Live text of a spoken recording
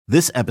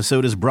This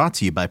episode is brought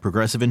to you by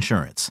Progressive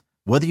Insurance.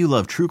 Whether you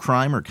love true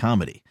crime or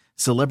comedy,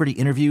 celebrity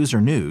interviews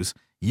or news,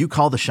 you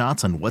call the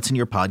shots on what's in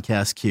your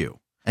podcast queue.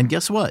 And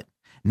guess what?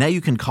 Now you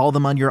can call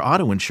them on your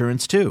auto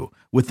insurance too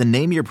with the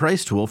Name Your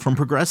Price tool from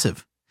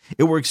Progressive.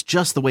 It works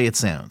just the way it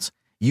sounds.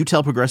 You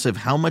tell Progressive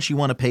how much you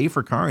want to pay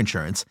for car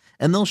insurance,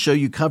 and they'll show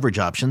you coverage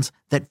options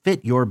that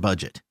fit your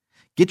budget.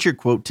 Get your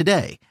quote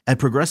today at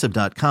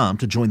Progressive.com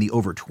to join the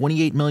over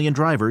 28 million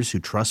drivers who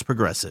trust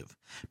Progressive.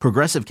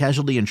 Progressive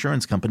Casualty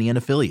Insurance Company and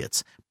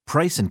Affiliates.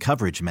 Price and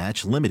coverage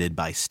match limited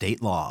by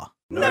state law.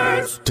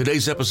 Nerds.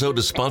 Today's episode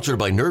is sponsored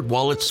by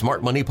NerdWallet's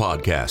Smart Money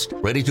Podcast.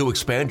 Ready to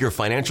expand your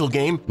financial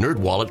game?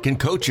 NerdWallet can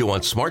coach you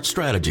on smart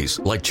strategies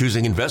like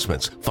choosing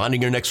investments,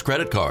 finding your next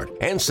credit card,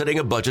 and setting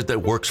a budget that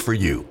works for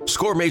you.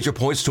 Score major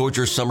points towards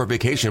your summer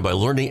vacation by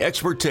learning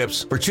expert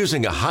tips for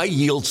choosing a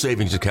high-yield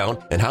savings account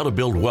and how to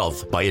build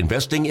wealth by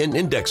investing in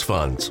index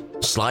funds.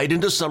 Slide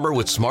into summer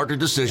with smarter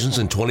decisions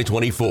in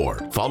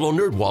 2024. Follow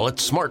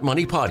NerdWallet's Smart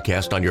Money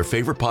Podcast on your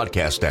favorite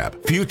podcast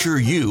app. Future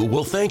you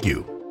will thank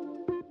you.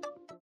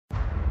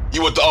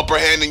 You want the upper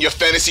hand in your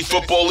fantasy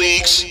football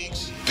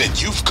leagues? Then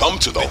you've come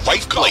to the right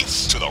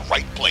place.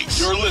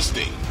 You're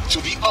listening to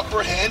the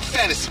Upper Hand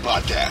Fantasy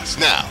Podcast.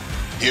 Now,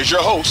 here's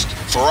your host,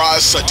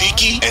 Faraz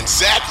Siddiqui and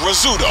Zach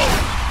Rizzuto.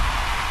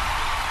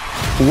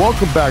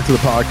 Welcome back to the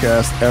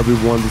podcast,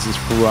 everyone. This is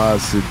Faraz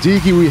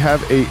Siddiqui. We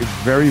have a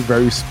very,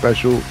 very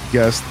special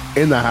guest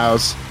in the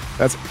house.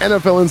 That's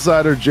NFL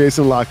insider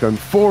Jason La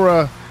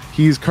Canfora.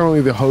 He's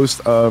currently the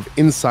host of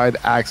Inside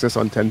Access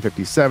on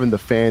 1057, The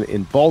Fan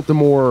in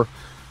Baltimore.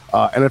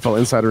 NFL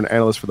insider and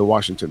analyst for the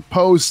Washington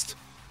Post.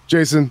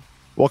 Jason,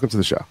 welcome to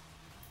the show.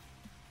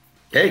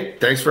 Hey,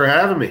 thanks for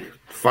having me.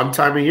 Fun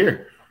time of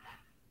year.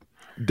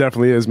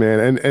 Definitely is,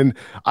 man. And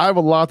I have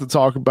a lot to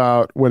talk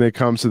about when it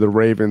comes to the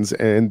Ravens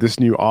and this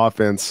new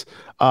offense.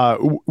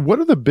 What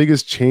are the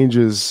biggest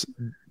changes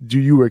do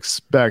you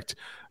expect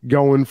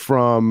going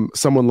from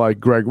someone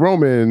like Greg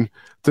Roman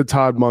to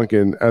Todd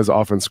Monken as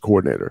offense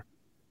coordinator?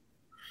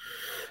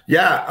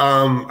 Yeah,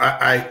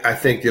 I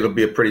think it'll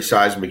be a pretty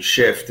seismic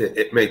shift.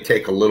 It may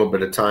take a little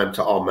bit of time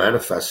to all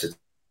manifest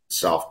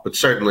itself, but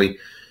certainly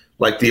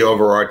like the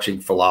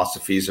overarching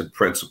philosophies and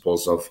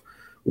principles of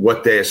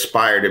what they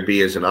aspire to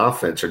be as an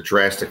offense are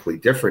drastically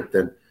different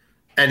than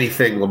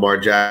anything Lamar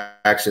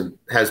Jackson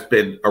has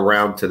been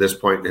around to this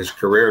point in his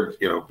career,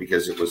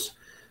 because it was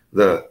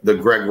the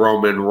Greg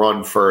Roman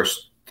run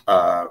first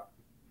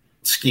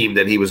scheme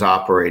that he was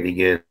operating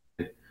in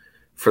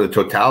for the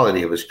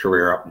totality of his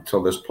career up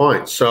until this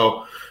point.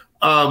 So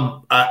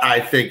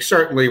I think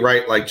certainly,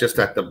 right, like just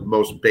at the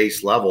most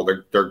base level,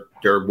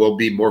 there will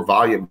be more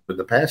volume in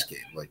the pass game.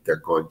 Like they're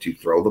going to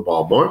throw the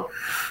ball more.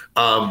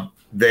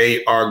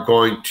 They are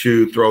going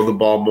to throw the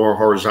ball more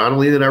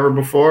horizontally than ever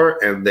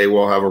before, and they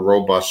will have a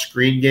robust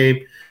screen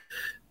game.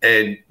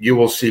 And you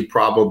will see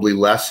probably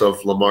less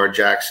of Lamar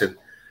Jackson,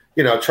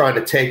 trying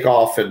to take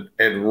off and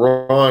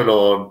run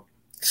on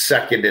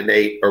 2nd and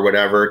 8 or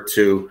whatever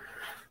to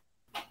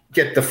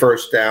get the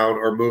first down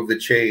or move the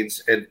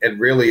chains. And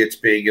really it's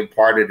being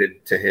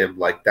imparted to him.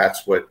 Like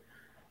that's what,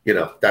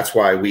 that's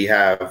why we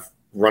have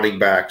running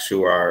backs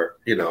who are,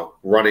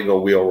 running a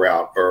wheel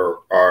route or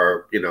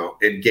are,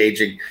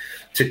 engaging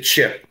to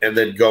chip and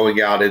then going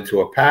out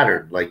into a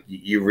pattern. Like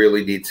you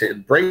really need to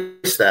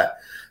embrace that.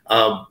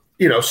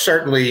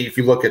 Certainly if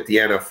you look at the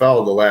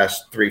NFL the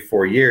last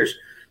 3-4 years,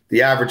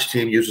 the average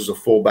team uses a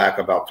fullback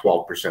about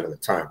 12% of the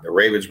time. The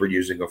Ravens were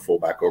using a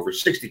fullback over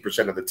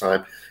 60% of the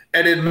time.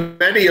 And in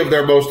many of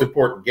their most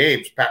important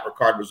games, Pat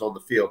Ricard was on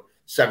the field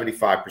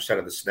 75%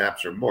 of the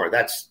snaps or more.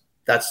 That's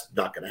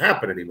not going to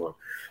happen anymore.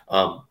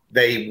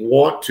 They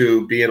want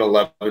to be an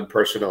 11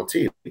 personnel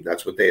team.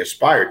 That's what they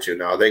aspire to.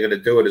 Now, are they going to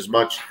do it as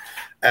much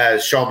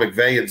as Sean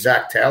McVay and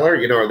Zach Taylor?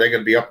 Are they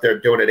going to be up there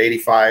doing it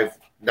 85,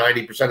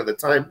 90% of the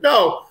time?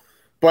 No.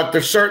 But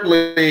they're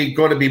certainly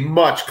going to be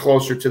much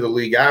closer to the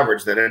league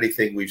average than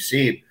anything we've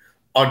seen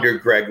under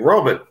Greg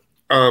Roman.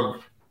 I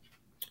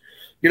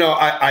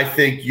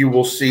think you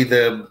will see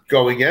them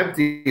going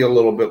empty a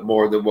little bit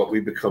more than what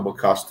we've become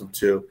accustomed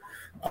to.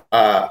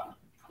 I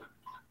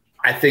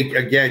think,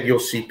 again, you'll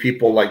see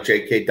people like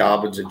J.K.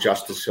 Dobbins and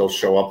Justice Hill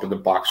show up in the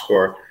box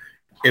score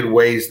in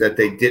ways that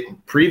they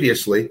didn't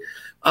previously.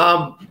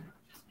 And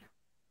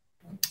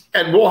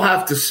we'll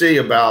have to see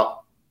about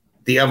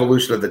the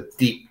evolution of the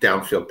deep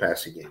downfield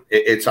passing game.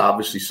 It's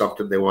obviously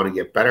something they want to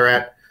get better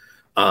at.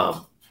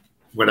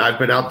 When I've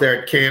been out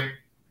there at camp,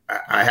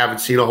 I haven't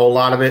seen a whole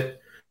lot of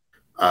it.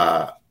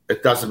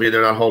 It doesn't mean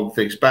they're not holding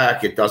things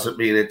back. It doesn't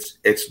mean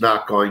it's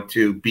not going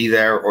to be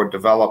there or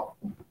develop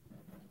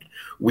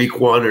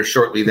week one or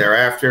shortly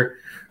thereafter.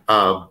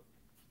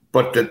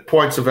 But the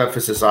points of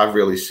emphasis I've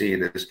really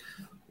seen is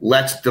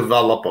let's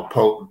develop a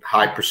potent,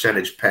 high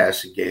percentage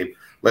passing game.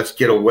 Let's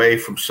get away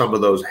from some of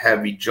those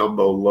heavy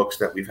jumbo looks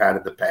that we've had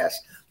in the past.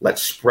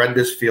 Let's spread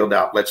this field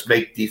out. Let's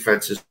make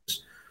defenses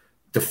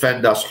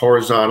defend us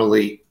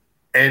horizontally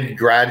and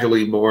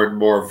gradually more and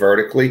more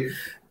vertically.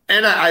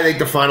 And I think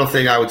the final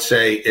thing I would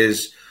say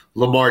is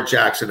Lamar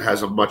Jackson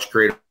has a much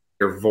greater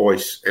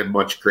voice and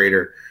much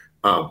greater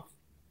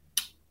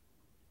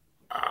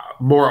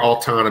more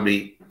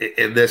autonomy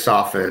in this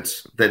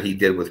offense than he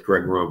did with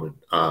Greg Roman.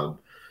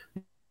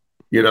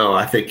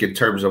 I think in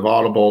terms of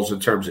audibles, in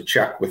terms of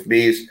check with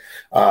me's,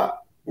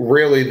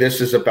 really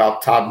this is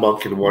about Todd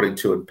Monken wanting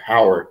to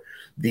empower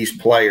these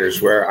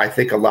players, where I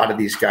think a lot of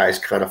these guys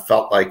kind of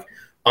felt like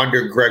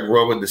under Greg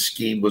Roman, the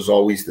scheme was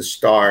always the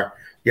star,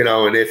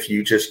 and if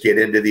you just get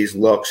into these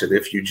looks and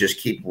if you just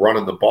keep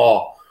running the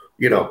ball,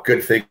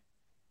 good things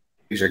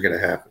are going to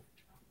happen.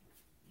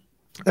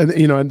 And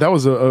and that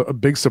was a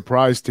big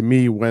surprise to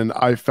me when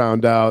I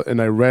found out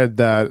and I read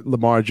that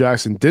Lamar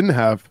Jackson didn't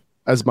have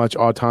as much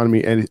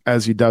autonomy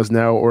as he does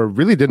now, or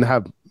really didn't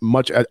have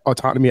much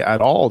autonomy at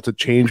all to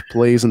change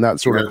plays and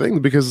that sort of thing.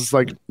 Because it's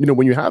like,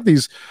 when you have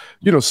these,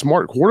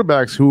 smart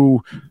quarterbacks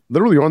who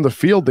literally are on the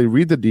field, they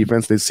read the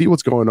defense, they see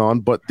what's going on,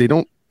 but they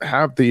don't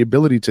have the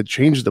ability to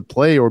change the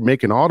play or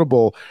make an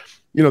audible,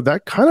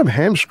 that kind of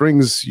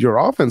hamstrings your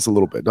offense a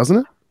little bit, doesn't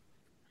it?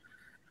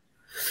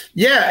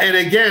 Yeah, and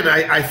again,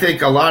 I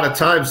think a lot of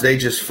times they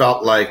just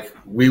felt like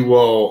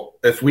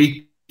if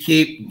we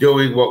keep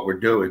doing what we're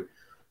doing,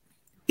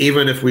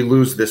 even if we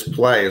lose this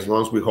play, as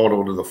long as we hold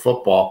on to the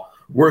football,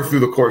 we're through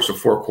the course of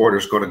 4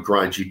 quarters going to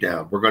grind you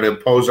down. We're going to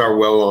impose our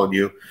will on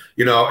you,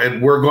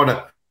 and we're going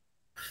to,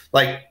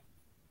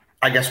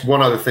 I guess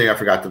one other thing I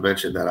forgot to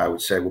mention that I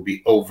would say will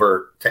be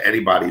overt to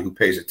anybody who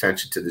pays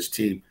attention to this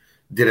team,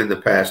 did in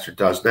the past or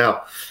does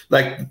now.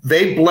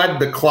 They bled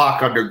the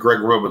clock under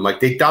Greg Roman.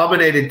 They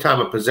dominated time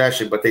of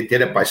possession, but they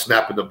did it by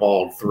snapping the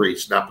ball in 3,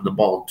 snapping the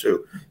ball in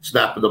 2,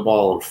 snapping the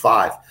ball in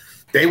 5.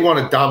 They want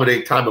to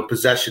dominate time of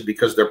possession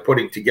because they're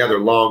putting together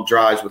long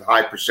drives with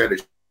high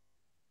percentage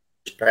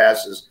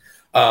passes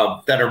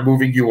that are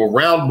moving you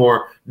around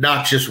more,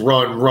 not just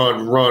run.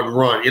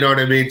 You know what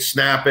I mean?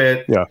 Snap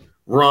it,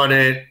 run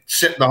it,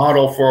 sit in the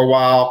huddle for a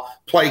while,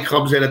 play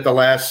comes in at the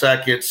last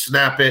second,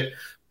 snap it.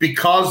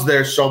 Because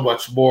there's so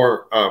much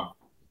more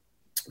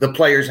the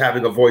players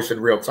having a voice in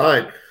real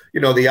time,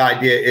 the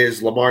idea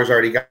is Lamar's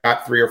already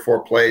got 3 or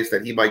 4 plays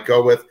that he might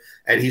go with,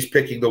 and he's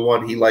picking the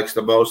one he likes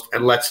the most,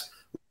 and let's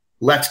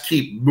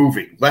keep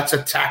moving. Let's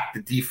attack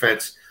the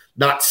defense,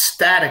 not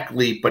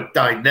statically, but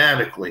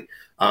dynamically.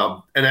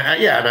 And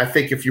I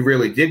think if you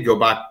really did go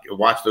back and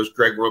watch those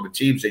Greg Roman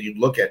teams, and you'd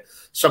look at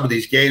some of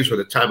these games where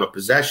the time of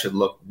possession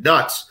looked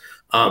nuts.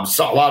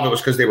 So a lot of it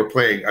was because they were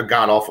playing a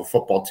god-awful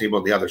football team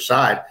on the other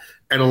side.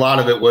 And a lot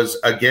of it was,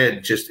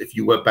 again, just if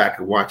you went back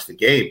and watched the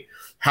game,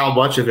 how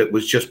much of it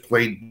was just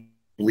plain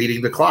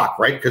bleeding the clock,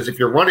 right? Because if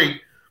you're running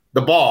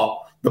the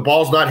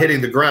ball's not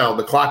hitting the ground,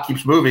 the clock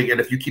keeps moving, and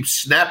if you keep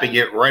snapping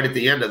it right at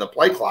the end of the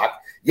play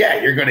clock,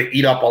 you're going to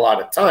eat up a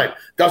lot of time.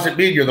 Doesn't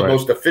mean you're the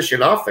most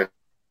efficient offense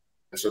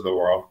in the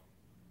world.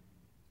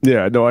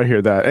 Yeah, no, I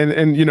hear that.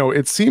 And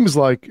it seems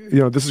like,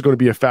 this is going to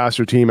be a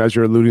faster team, as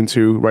you're alluding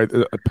to, right?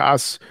 A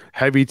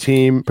pass-heavy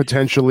team,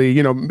 potentially.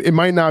 It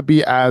might not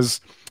be as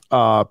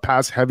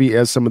pass-heavy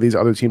as some of these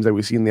other teams that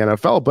we see in the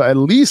NFL, but at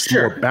least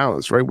more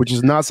balanced, right? Which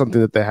is not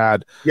something that they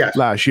had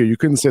last year. You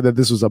couldn't say that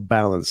this was a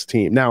balanced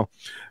team. Now,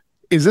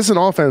 is this an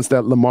offense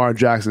that Lamar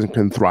Jackson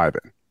can thrive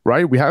in,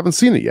 right? We haven't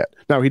seen it yet.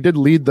 Now, he did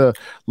lead the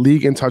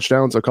league in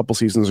touchdowns a couple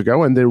seasons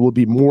ago, and there will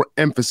be more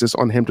emphasis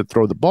on him to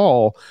throw the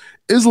ball.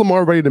 Is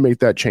Lamar ready to make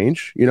that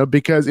change?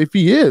 Because if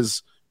he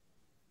is,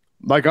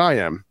 like I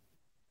am,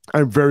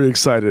 I'm very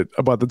excited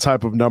about the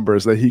type of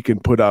numbers that he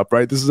can put up,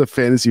 right? This is a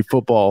fantasy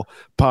football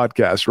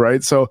podcast,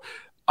 right? So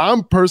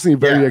I'm personally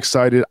very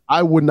excited.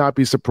 I would not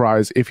be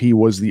surprised if he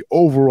was the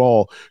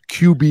overall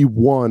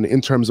QB1 in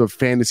terms of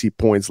fantasy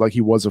points like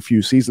he was a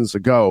few seasons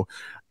ago.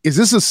 Is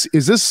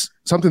this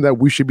something that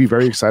we should be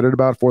very excited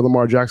about for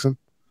Lamar Jackson?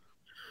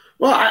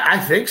 Well, I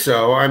think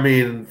so. I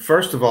mean,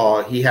 first of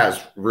all, he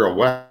has real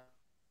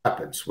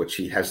weapons, which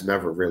he has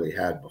never really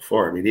had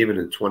before. I mean, even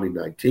in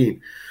 2019,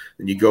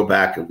 and you go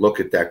back and look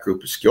at that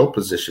group of skill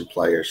position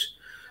players,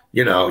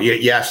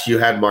 yes, you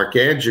had Mark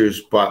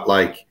Andrews, but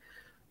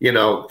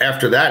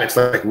after that, it's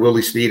like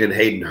Willie Snead and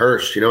Hayden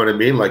Hurst. You know what I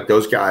mean?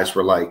 Those guys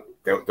were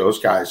those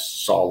guys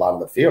saw a lot of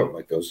the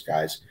field. Those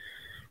guys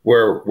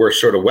were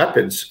sort of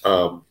weapons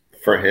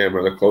for him,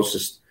 or the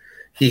closest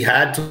he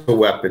had to the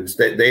weapons.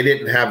 They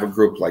didn't have a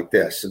group like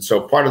this. And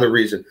so part of the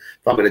reason,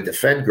 if I'm going to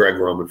defend Greg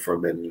Roman for a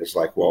minute, is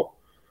well,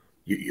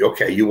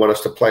 you want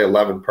us to play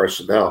 11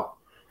 personnel.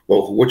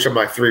 Well, which of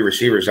my 3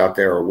 receivers out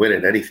there are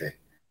winning anything?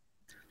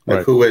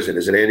 Who is it?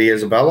 Is it Andy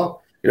Isabella?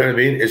 You know what I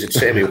mean? Is it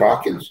Sammy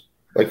Watkins?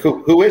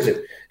 Who is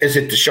it? Is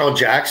it Deshaun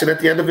Jackson at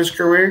the end of his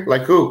career?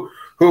 Who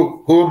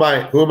am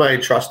I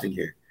entrusting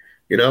here?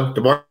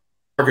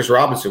 DeMarcus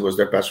Robinson was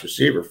their best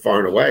receiver far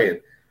and away,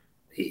 and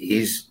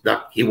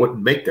he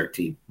wouldn't make their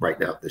team right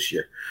now this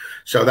year.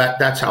 So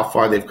that's how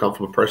far they've come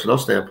from a personnel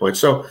standpoint.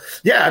 So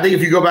I think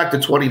if you go back to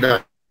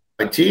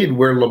 2019,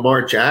 where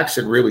Lamar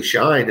Jackson really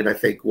shined, and I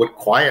think what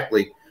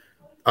quietly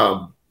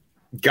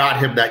got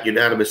him that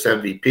unanimous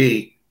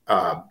MVP.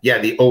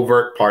 The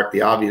overt part,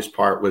 the obvious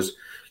part was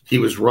he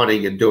was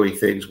running and doing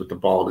things with the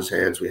ball in his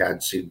hands we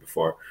hadn't seen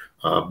before.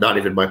 Not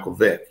even Michael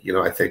Vick,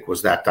 I think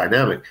was that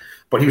dynamic.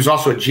 But he was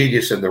also a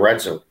genius in the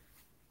red zone.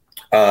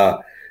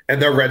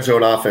 And their red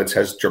zone offense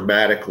has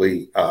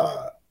dramatically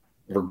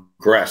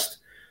regressed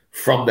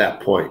from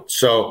that point.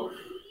 So,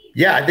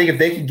 yeah, I think if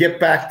they can get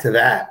back to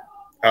that,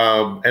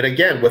 and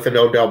again, with an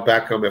Odell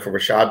Beckham, if a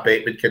Rashad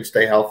Bateman can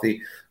stay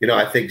healthy,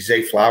 I think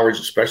Zay Flowers,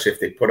 especially if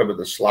they put him in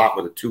the slot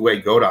with a two-way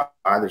go to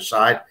either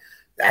side,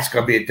 that's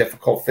going to be a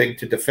difficult thing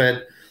to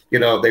defend.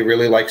 They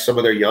really like some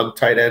of their young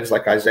tight ends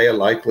like Isaiah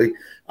Likely.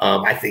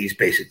 I think he's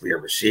basically a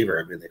receiver.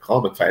 I mean, they call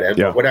him a tight end,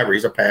 but whatever.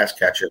 He's a pass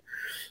catcher.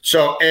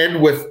 So,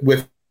 and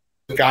with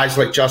guys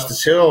like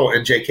Justice Hill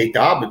and J.K.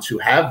 Dobbins who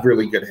have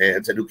really good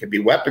hands and who can be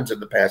weapons in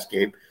the pass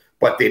game,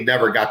 but they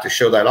never got to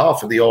show that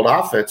off in the old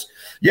offense.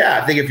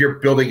 Yeah, I think if you're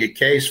building a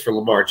case for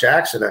Lamar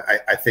Jackson,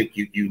 I think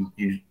you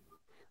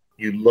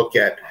look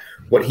at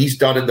what he's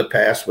done in the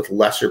past with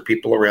lesser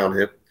people around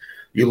him.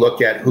 You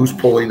look at who's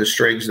pulling the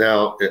strings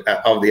now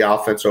of the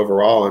offense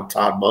overall, and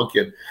Todd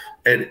Monken,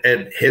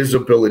 and his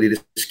ability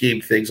to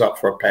scheme things up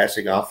for a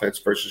passing offense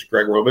versus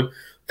Greg Roman.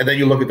 And then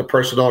you look at the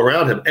personnel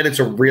around him, and it's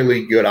a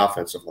really good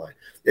offensive line.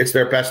 It's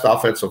their best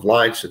offensive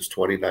line since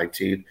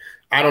 2019.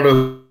 I don't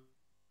know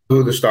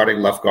who the starting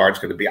left guard is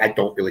going to be. I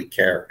don't really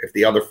care. If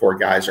the other four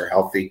guys are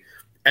healthy,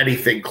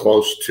 anything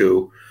close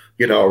to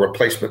a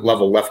replacement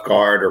level left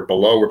guard or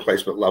below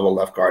replacement level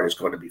left guard is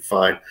going to be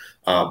fine.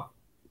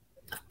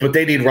 But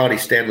they need Ronnie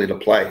Stanley to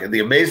play. And the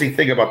amazing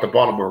thing about the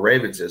Baltimore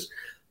Ravens is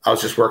I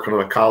was just working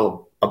on a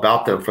column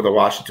about them for the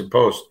Washington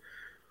Post.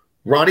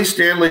 Ronnie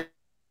Stanley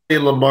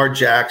and Lamar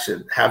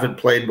Jackson haven't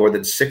played more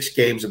than 6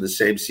 games in the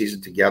same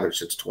season together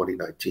since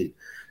 2019.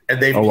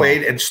 And they've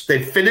played and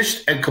they've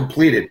finished and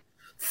completed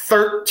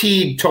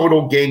 13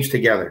 total games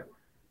together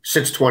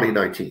since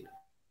 2019.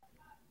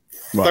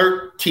 Wow.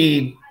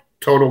 13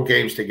 total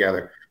games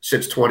together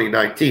since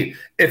 2019.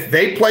 If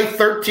they play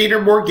 13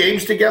 or more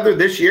games together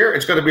this year,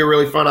 it's going to be a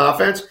really fun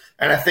offense,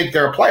 and I think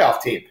they're a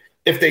playoff team.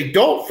 If they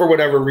don't, for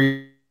whatever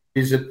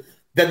reason,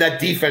 then that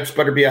defense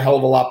better be a hell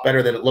of a lot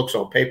better than it looks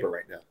on paper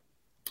right now.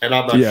 And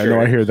I'm not sure. Yeah,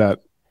 no, I hear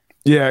that.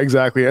 Yeah,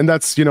 exactly. And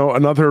that's,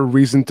 another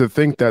reason to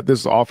think that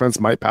this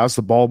offense might pass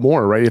the ball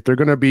more, right? If they're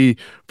going to be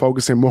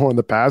focusing more on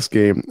the pass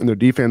game and their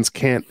defense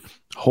can't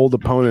hold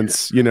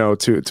opponents,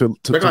 to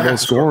low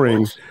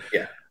scoring,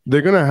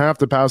 they're going to have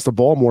to pass the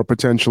ball more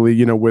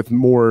potentially, with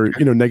more,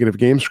 negative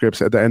game scripts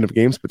at the end of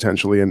games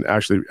potentially, and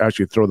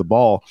actually throw the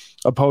ball,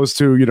 opposed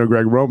to,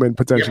 Greg Roman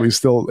potentially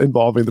still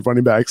involving the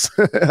running backs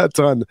a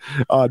ton,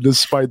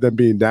 despite them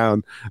being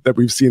down, that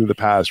we've seen in the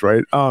past,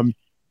 right?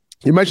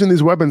 You mentioned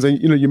these weapons, and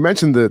you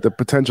mentioned the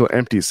potential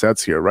empty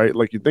sets here, right?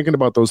 Like, you're thinking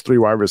about those 3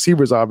 wide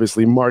receivers,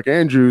 obviously Mark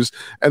Andrews,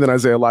 and then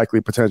Isaiah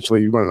Likely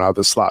potentially running out of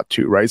the slot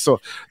too, right?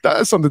 So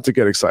that's something to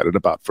get excited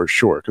about for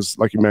sure, because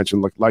like you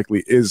mentioned, like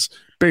Likely is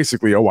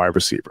basically a wide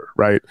receiver,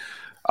 right?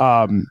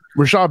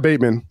 Rashad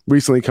Bateman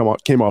recently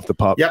came off the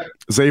pup. Yep.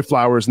 Zay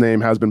Flowers'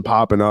 name has been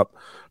popping up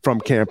from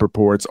camp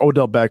reports.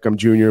 Odell Beckham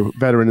Jr.,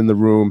 veteran in the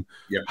room.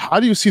 Yep. How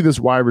do you see this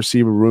wide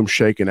receiver room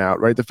shaking out,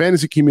 right? The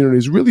fantasy community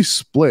is really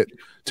split,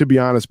 to be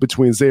honest,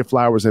 between Zay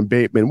Flowers and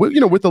Bateman.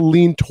 With a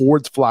lean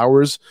towards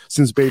Flowers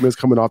since Bateman's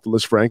coming off the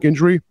list for ankle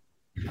injury.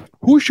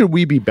 Who should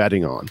we be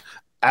betting on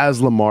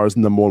as Lamar's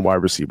number 1 wide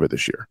receiver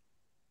this year?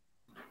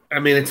 I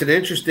mean, it's an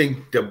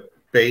interesting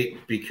debate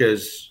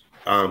because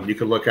you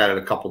can look at it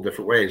a couple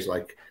different ways.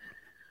 Like,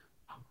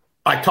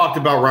 I talked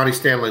about Ronnie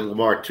Stanley and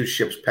Lamar, 2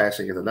 ships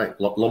passing in the night.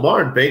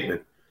 Lamar and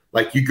Bateman,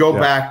 like, you go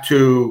back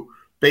to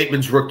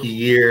Bateman's rookie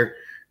year,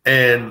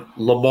 and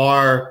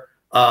Lamar,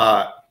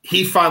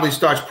 he finally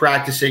starts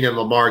practicing, and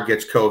Lamar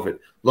gets COVID.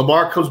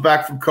 Lamar comes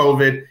back from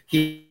COVID.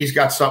 He's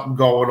got something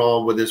going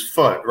on with his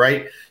foot,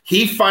 right?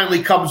 He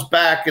finally comes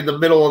back in the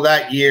middle of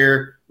that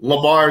year.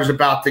 Lamar is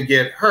about to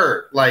get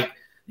hurt. Like,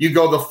 you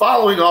go the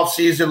following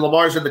offseason,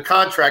 Lamar's in the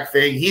contract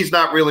thing. He's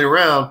not really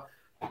around,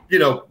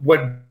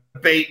 when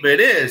Bateman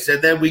is.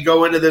 And then we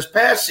go into this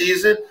past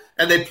season,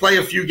 and they play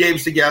a few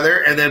games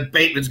together, and then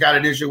Bateman's got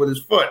an issue with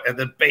his foot, and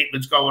then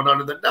Bateman's going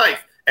under the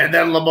knife, and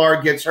then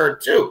Lamar gets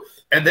hurt too.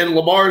 And then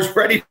Lamar's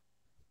ready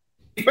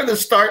for the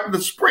start in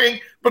the spring,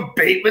 but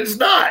Bateman's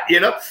not,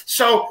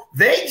 So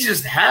they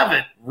just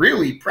haven't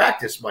really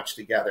practiced much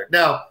together.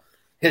 Now,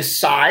 his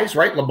size,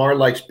 right? Lamar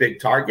likes big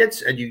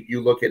targets, and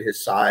you look at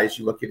his size,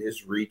 you look at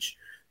his reach,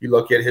 you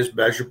look at his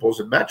measurables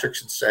and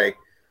metrics and say,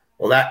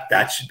 well,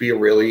 that should be a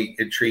really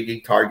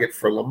intriguing target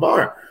for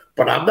Lamar.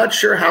 But I'm not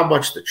sure how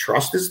much the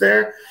trust is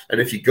there. And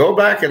if you go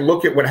back and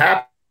look at what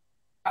happened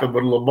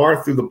when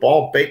Lamar threw the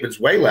ball Bateman's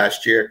way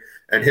last year,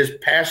 and his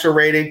passer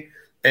rating,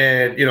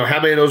 and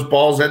how many of those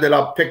balls ended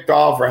up picked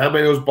off, or how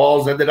many of those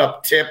balls ended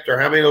up tipped, or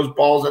how many of those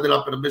balls ended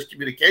up in a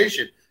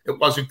miscommunication, it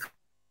wasn't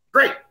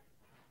great.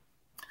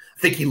 I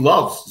think he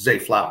loves Zay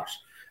Flowers.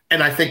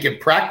 And I think in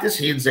practice,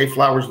 he and Zay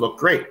Flowers look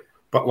great.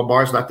 But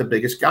Lamar's not the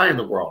biggest guy in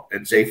the world,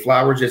 and Zay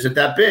Flowers isn't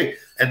that big.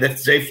 And if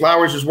Zay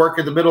Flowers is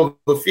working the middle of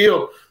the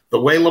field,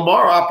 the way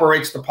Lamar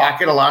operates the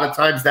pocket, a lot of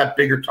times that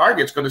bigger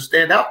target's going to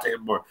stand out to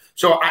him more.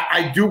 So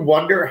I do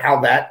wonder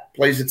how that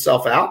plays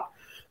itself out.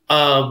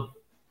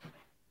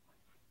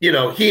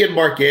 He and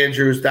Mark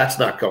Andrews, that's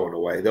not going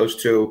away.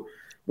 Those two,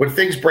 when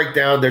things break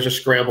down, there's a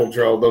scramble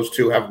drill. Those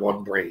two have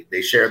one brain.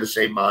 They share the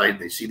same mind.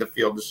 They see the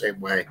field the same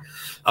way.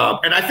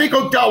 And I think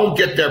Odell will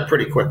get there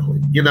pretty quickly.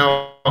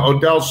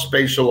 Odell's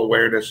spatial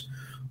awareness,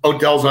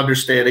 Odell's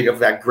understanding of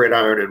that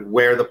gridiron and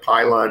where the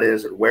pylon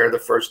is and where the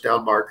first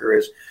down marker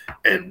is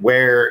and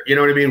where,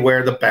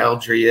 where the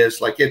boundary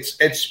is. Like, it's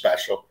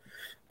special.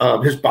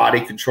 His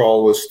body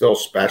control is still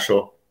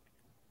special.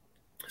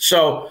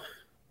 So,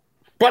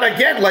 but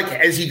again,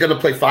 like, is he going to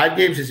play 5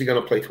 games? Is he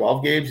going to play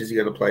 12 games? Is he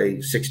going to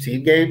play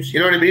 16 games? You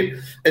know what I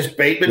mean? Is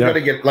Bateman going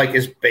to get, like,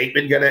 is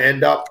Bateman going to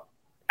end up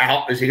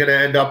out? Is he going to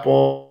end up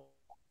on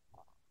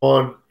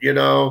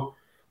IR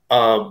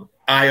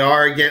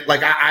again?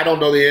 Like, I don't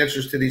know the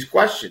answers to these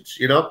questions,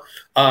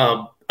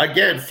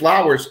 Again,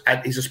 Flowers,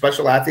 he's a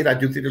special athlete. I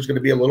do think there's going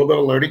to be a little bit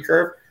of learning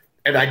curve.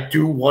 And I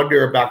do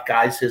wonder about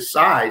guys his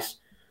size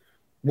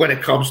when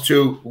it comes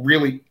to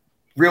really,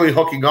 really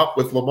hooking up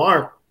with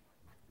Lamar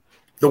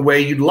the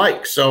way you'd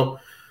like. So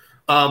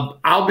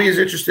I'll be as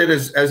interested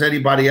as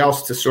anybody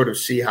else to sort of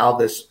see how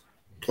this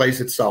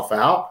plays itself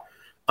out.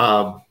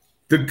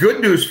 The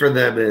good news for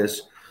them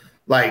is,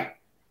 like,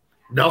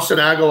 Nelson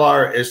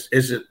Aguilar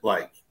isn't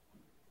like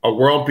a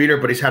world beater,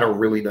 but he's had a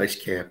really nice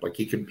camp. Like,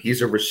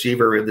 he's a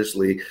receiver in this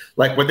league.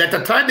 Like, when at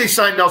the time they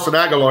signed Nelson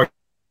Aguilar,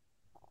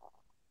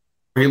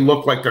 he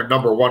looked like their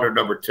number 1 or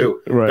number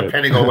 2, right,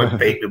 depending on when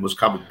Bateman was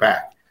coming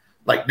back.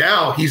 Like,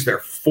 now he's their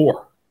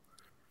 4.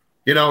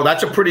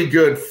 That's a pretty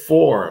good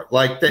 4.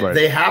 Like,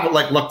 they have it.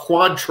 Like,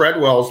 Laquan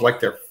Treadwell's like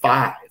their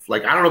 5.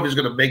 Like, I don't know if he's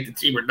going to make the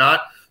team or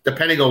not,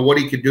 depending on what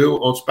he can do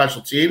on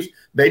special teams.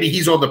 Maybe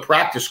he's on the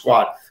practice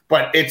squad.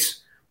 But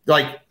it's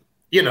like,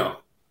 again,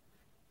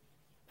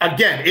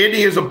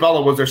 Andy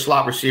Isabella was their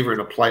slot receiver in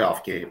a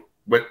playoff game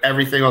with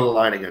everything on the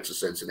line against the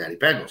Cincinnati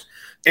Bengals.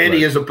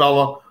 Andy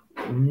Isabella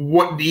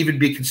wouldn't even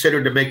be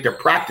considered to make their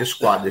practice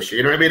squad this year.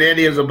 You know what I mean?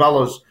 Andy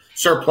Isabella's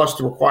surplus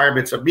to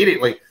requirements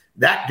immediately.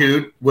 That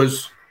dude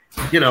was,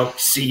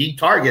 seeing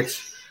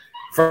targets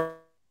from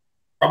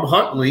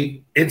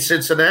Huntley in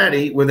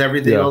Cincinnati with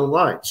everything on the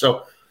line.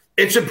 So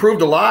it's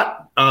improved a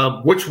lot.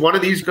 Which one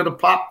of these is going to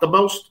pop the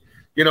most?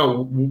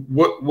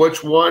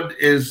 Which one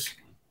is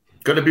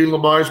going to be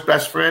Lamar's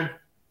best friend?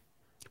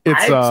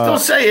 I'd still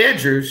say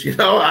Andrews. That's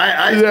what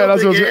I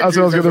was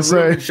going to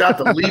say. Shot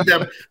to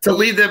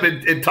lead them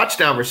in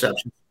touchdown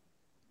receptions.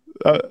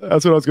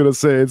 That's what I was going to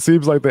say. It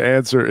seems like the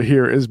answer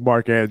here is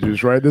Mark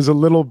Andrews, right? There's a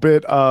little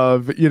bit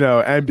of,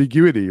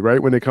 ambiguity,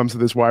 right, when it comes to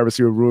this wide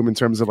receiver room in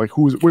terms of, like,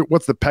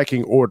 what's the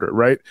pecking order,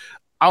 right?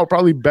 I would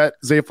probably bet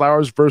Zay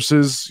Flowers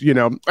versus, I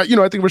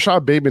think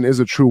Rashad Bateman is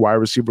a true wide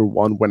receiver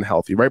 1 when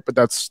healthy, right? But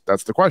that's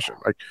the question.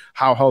 Like,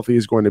 how healthy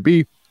is going to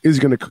be? Is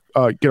going to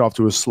get off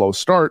to a slow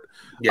start.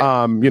 Yeah.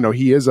 I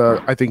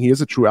think he is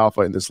a true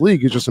alpha in this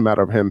league. It's just a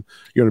matter of him,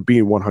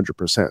 being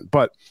 100%.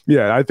 But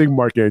yeah, I think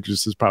Mark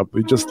Andrews is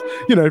probably just,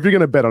 if you're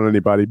going to bet on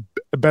anybody,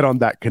 bet on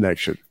that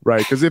connection, right?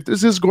 Because if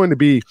this is going to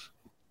be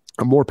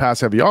a more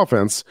pass-heavy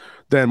offense,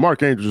 then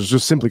Mark Andrews is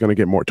just simply going to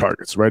get more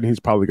targets, right? And he's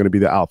probably going to be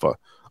the alpha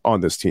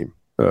on this team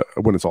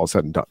when it's all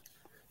said and done.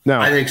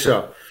 Now, I think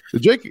so. The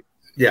J.K.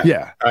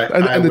 Dobbins.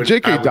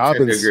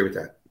 I agree with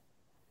that.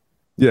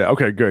 Yeah.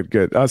 Okay.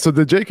 Good. So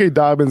the J.K.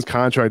 Dobbins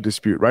contract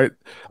dispute, right?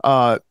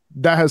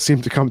 That has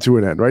seemed to come to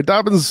an end, right?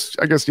 Dobbins,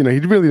 I guess, he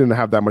really didn't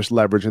have that much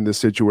leverage in this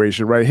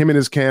situation, right? Him and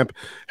his camp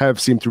have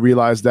seemed to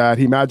realize that.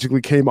 He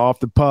magically came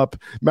off the pup,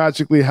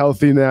 magically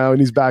healthy now,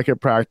 and he's back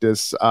at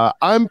practice.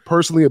 I'm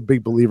personally a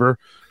big believer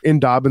in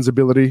Dobbins'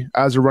 ability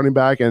as a running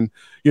back. And,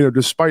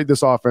 despite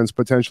this offense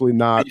potentially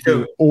not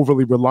being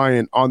overly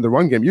reliant on the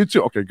run game. You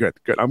too? Okay, good.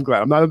 I'm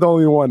glad. I'm not the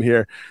only one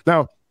here.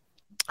 Now,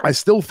 I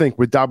still think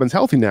with Dobbins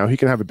healthy now, he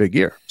can have a big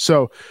year.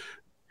 So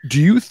do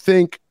you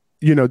think,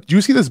 do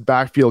you see this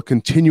backfield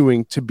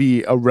continuing to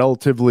be a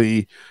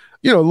relatively,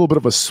 a little bit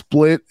of a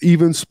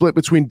even split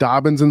between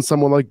Dobbins and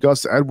someone like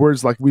Gus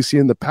Edwards like we see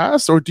in the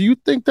past? Or do you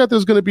think that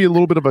there's going to be a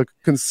little bit of a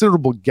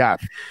considerable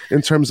gap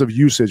in terms of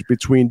usage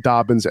between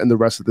Dobbins and the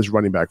rest of this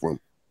running back room?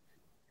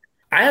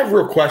 I have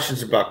real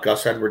questions about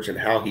Gus Edwards and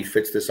how he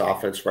fits this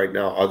offense right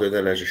now, other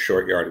than as a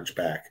short yardage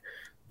back.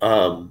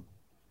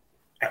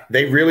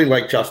 They really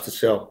like Justice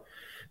Hill.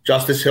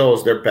 Justice Hill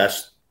is their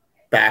best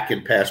back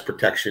and pass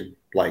protection.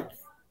 Like,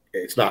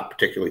 it's not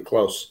particularly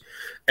close.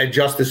 And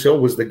Justice Hill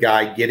was the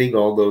guy getting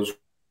all those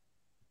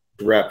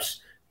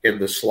reps in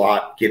the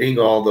slot, getting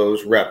all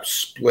those reps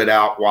split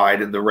out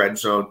wide in the red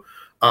zone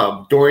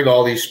during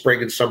all these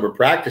spring and summer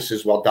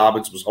practices while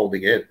Dobbins was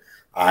holding in.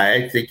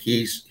 I think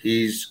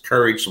he's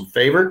curried some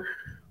favor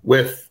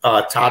with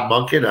Todd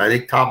Monken. I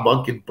think Todd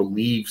Monken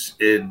believes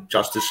in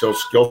Justice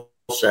Hill's skill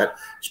set,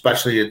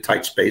 especially in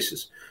tight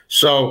spaces.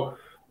 So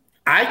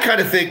I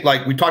kind of think,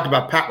 like we talked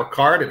about Pat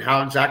Ricard and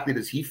how exactly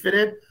does he fit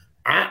in.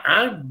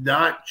 I'm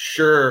not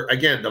sure.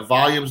 Again, the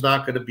volume's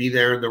not going to be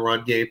there in the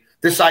run game.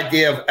 This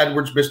idea of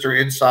Edwards Mr.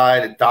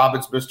 Inside and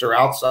Dobbins Mr.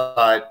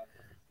 Outside,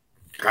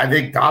 I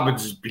think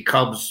Dobbins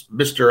becomes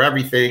Mr.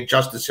 Everything.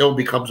 Justice Hill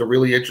becomes a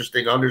really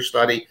interesting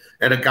understudy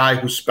and a guy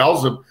who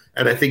spells him.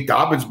 And I think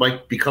Dobbins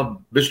might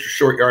become Mr.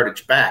 Short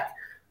Yardage back.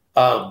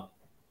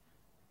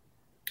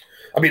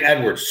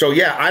 Edwards. So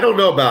yeah, I don't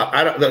know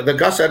about the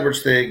Gus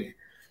Edwards thing.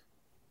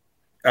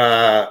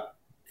 I'm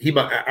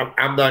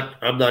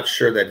not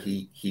sure that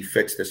he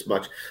fits this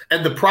much.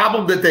 And the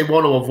problem that they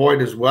want to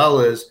avoid as well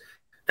is,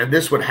 and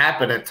this would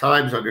happen at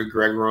times under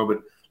Greg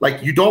Roman,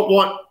 like you don't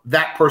want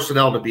that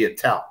personnel to be a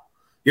tell.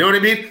 You know what I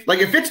mean? Like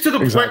if it's to the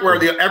point where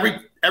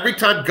every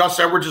time Gus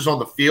Edwards is on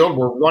the field,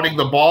 we're running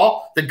the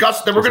ball, then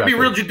we're going to be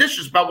real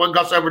judicious about when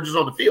Gus Edwards is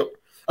on the field,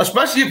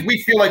 especially if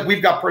we feel like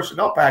we've got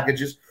personnel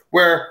packages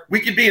where we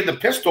could be in the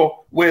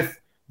pistol with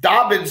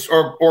Dobbins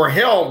or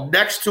Hill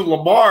next to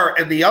Lamar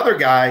and the other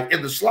guy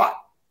in the slot,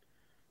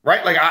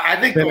 right? Like I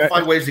think they'll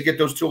find ways to get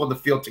those two on the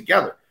field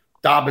together,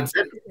 Dobbins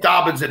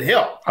and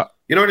Hill.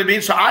 You know what I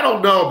mean? So I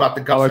don't know about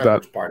the Gus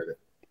Edwards part of it.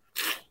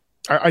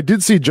 I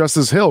did see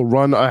Justice Hill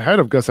run ahead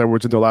of Gus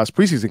Edwards in the last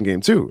preseason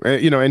game too,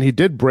 and he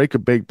did break a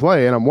big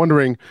play. And I'm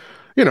wondering,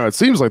 it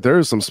seems like there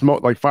is some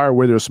smoke, like fire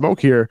where there's smoke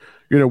here,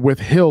 with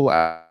Hill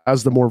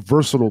as the more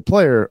versatile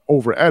player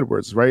over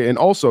Edwards, right? And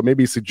also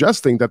maybe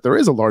suggesting that there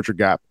is a larger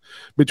gap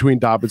between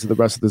Dobbins and the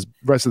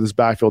rest of this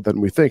backfield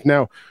than we think.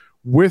 Now,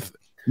 with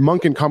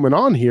Monken coming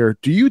on here,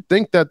 do you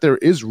think that there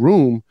is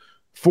room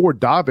for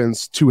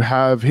Dobbins to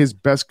have his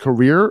best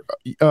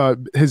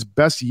his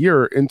best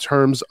year in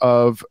terms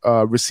of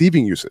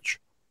receiving usage?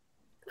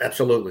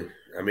 Absolutely.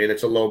 I mean,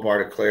 it's a low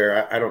bar to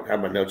clear. I don't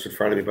have my notes in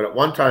front of me, but at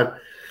one time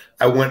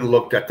I went and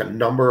looked at the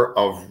number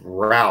of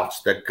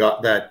routes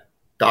that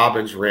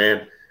Dobbins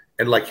ran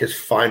in like his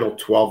final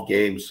 12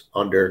 games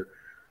under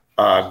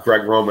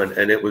Greg Roman,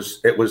 and it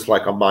was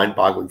like a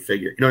mind-boggling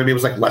figure. You know what I mean? It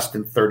was like less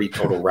than 30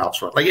 total routes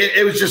run. Like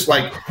it was just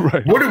like,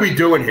 right. What are we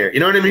doing here?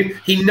 You know what I mean?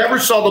 He never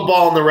saw the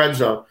ball in the red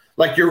zone.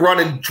 Like you're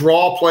running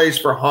draw plays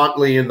for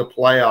Huntley in the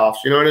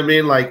playoffs. You know what I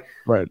mean? Like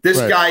this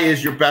guy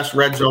is your best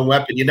red zone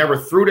weapon. You never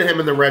threw to him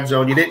in the red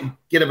zone. You didn't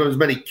get him as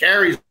many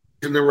carries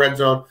in the red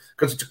zone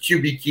because it's a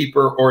QB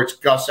keeper or it's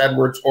Gus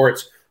Edwards or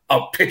it's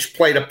a pitch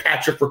play to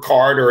Patrick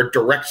Ricard or a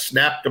direct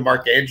snap to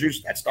Mark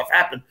Andrews. That stuff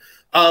happened.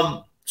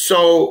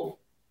 So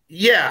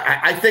yeah,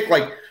 I think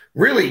like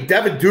really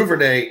Devin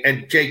Duvernay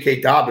and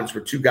J.K. Dobbins were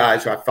two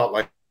guys who I felt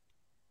like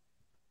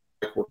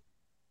were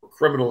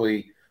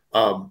criminally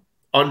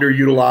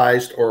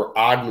underutilized or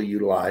oddly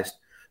utilized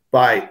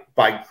by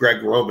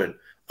Greg Roman.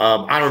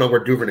 I don't know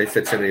where Duvernay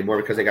fits in anymore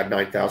because they got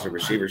 9,000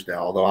 receivers now,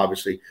 although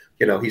obviously,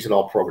 he's an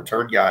all-pro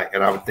return guy,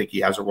 and I would think he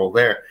has a role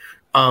there.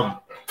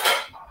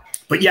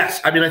 But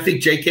yes, I mean, I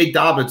think J.K.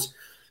 Dobbins,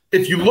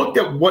 if you looked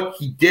at what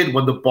he did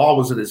when the ball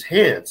was in his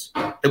hands,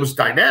 it was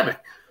dynamic.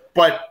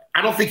 But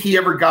I don't think he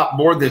ever got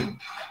more than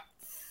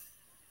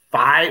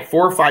 4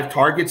 or 5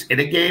 targets in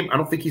a game. I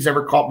don't think he's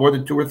ever caught more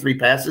than 2 or 3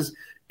 passes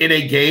in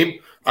a game.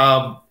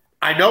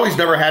 I know he's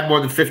never had more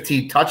than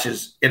 15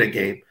 touches in a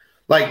game.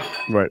 Like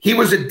He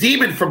was a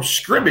demon from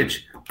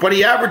scrimmage, but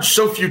he averaged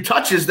so few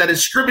touches that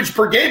his scrimmage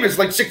per game is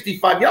like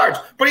 65 yards.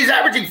 But he's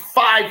averaging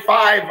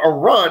 5.5 a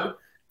run.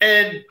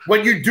 And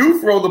when you do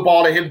throw the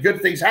ball to him,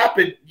 good things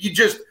happen. You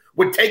just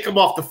would take him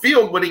off the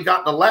field when he got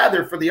in the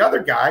lather for the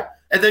other guy,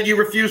 and then you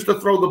refuse to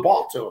throw the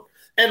ball to him.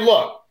 And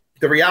look,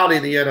 the reality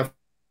of the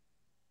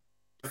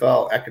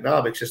NFL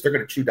economics is they're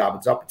going to chew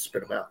Dobbins up and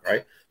spit him out,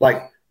 right?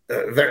 Like,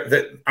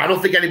 I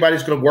don't think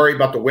anybody's going to worry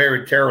about the wear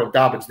and tear on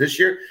Dobbins this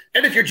year.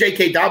 And if you're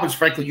J.K. Dobbins,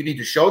 frankly, you need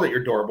to show that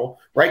you're durable,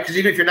 right? Because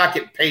even if you're not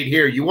getting paid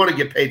here, you want to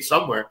get paid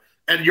somewhere.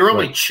 And your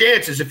only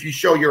chance is if you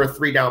show you're a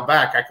 3-down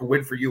back, I can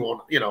win for you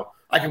on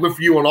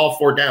all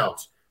 4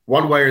 downs,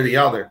 one way or the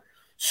other.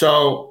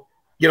 So,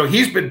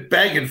 he's been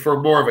begging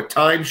for more of a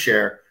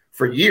timeshare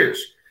for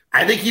years.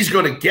 I think he's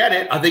going to get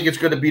it. I think it's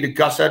going to be to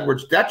Gus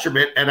Edwards'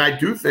 detriment. And I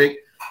do think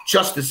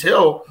Justice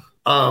Hill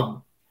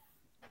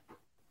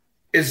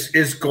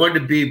is going to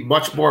be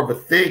much more of a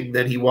thing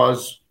than he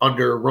was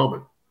under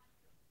Roman.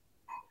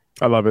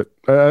 I love it.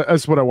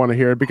 That's what I want to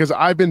hear because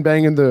I've been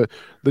banging the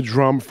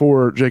drum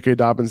for J.K.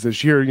 Dobbins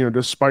this year.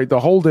 Despite the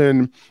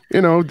hold-in,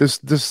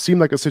 this seemed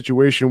like a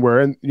situation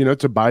where,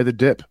 to buy the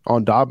dip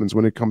on Dobbins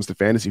when it comes to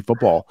fantasy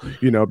football.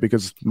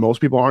 Because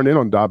most people aren't in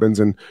on Dobbins,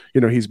 and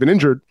he's been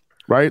injured.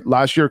 Right,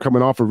 last year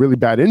coming off a really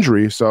bad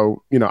injury,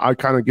 so I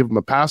kind of give him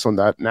a pass on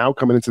that. Now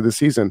coming into this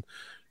season,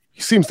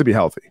 he seems to be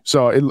healthy,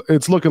 so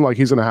it's looking like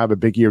he's going to have a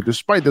big year,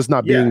 despite this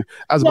not being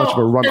as much of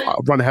a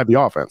run-heavy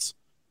offense.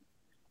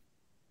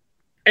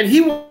 And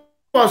he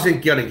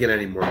wasn't going to get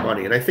any more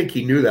money, and I think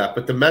he knew that.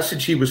 But the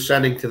message he was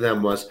sending to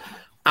them was,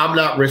 "I'm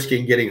not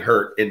risking getting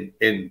hurt." He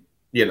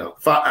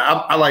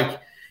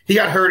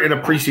got hurt in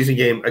a preseason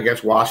game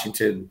against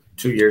Washington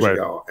 2 years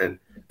ago, and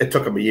it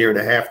took him 1.5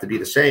 years to be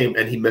the same,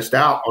 and he missed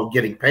out on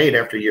getting paid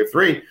after year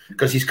 3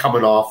 because he's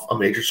coming off a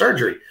major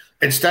surgery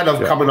instead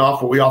of coming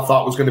off what we all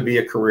thought was going to be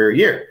a career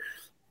year.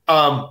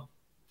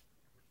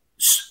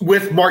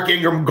 With Mark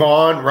Ingram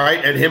gone,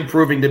 right, and him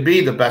proving to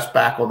be the best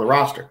back on the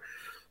roster.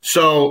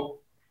 So,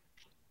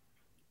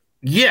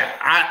 yeah,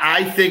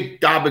 I think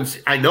Dobbins,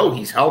 I know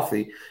he's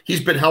healthy.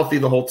 He's been healthy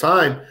the whole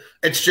time.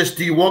 It's just,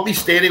 do you want me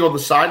standing on the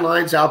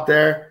sidelines out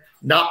there,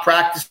 not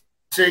practicing?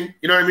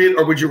 You know what I mean?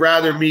 Or would you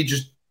rather me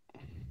just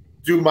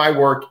do my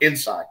work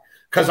inside?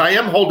 Because I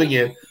am holding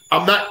in.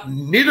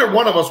 Neither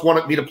one of us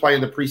wanted me to play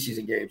in the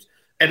preseason games.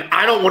 And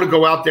I don't want to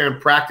go out there and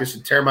practice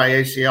and tear my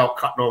ACL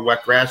cutting on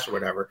wet grass or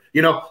whatever,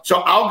 So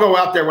I'll go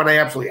out there when I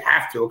absolutely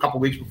have to, a couple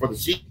weeks before the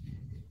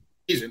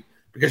season,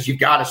 because you've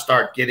got to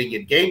start getting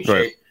in game shape.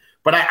 Right.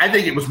 But I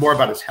think it was more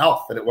about his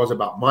health than it was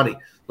about money.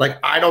 Like,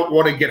 I don't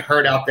want to get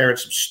hurt out there in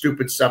some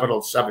stupid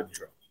 7-on-7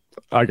 drill.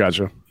 I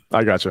gotcha.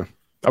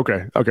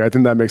 Okay. I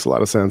think that makes a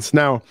lot of sense.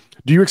 Now,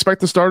 do you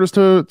expect the starters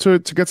to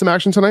get some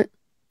action tonight?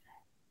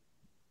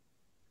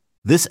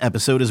 This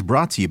episode is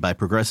brought to you by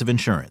Progressive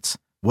Insurance.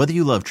 Whether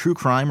you love true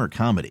crime or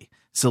comedy,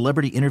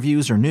 celebrity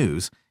interviews or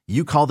news,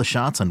 you call the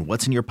shots on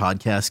what's in your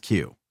podcast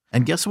queue.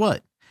 And guess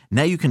what?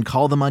 Now you can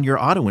call them on your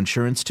auto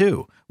insurance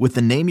too with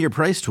the Name Your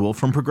Price tool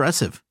from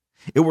Progressive.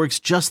 It works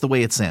just the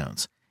way it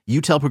sounds. You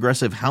tell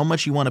Progressive how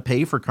much you want to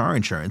pay for car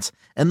insurance,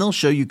 and they'll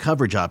show you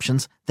coverage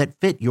options that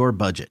fit your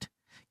budget.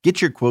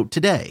 Get your quote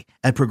today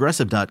at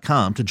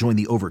Progressive.com to join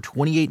the over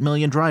 28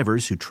 million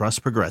drivers who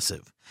trust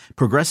Progressive.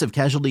 Progressive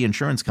Casualty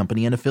Insurance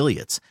Company and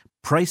Affiliates.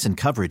 Price and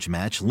coverage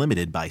match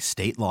limited by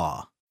state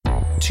law.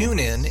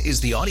 TuneIn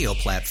is the audio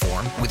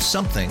platform with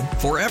something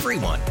for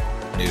everyone.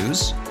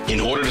 News. In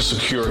order to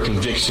secure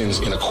convictions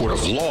in a court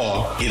of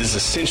law, it is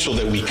essential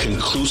that we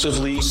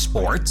conclusively.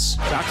 Sports.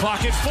 Shot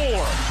clock at 4.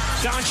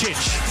 Doncic.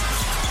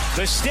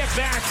 The step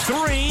back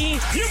 3.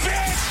 You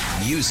bet.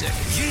 Music.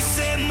 You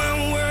set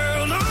my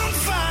world on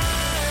fire.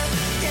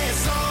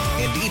 Yes,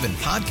 and even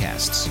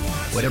podcasts.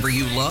 Whatever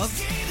you love,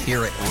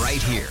 hear it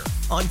right here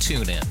on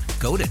TuneIn.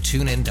 Go to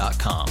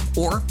TuneIn.com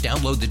or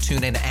download the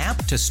TuneIn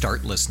app to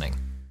start listening.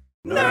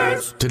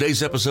 Nerds.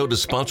 Today's episode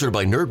is sponsored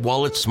by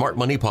NerdWallet's Smart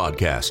Money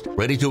Podcast.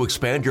 Ready to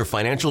expand your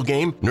financial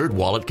game?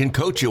 NerdWallet can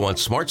coach you on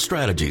smart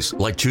strategies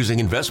like choosing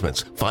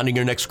investments, finding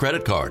your next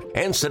credit card,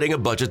 and setting a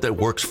budget that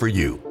works for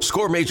you.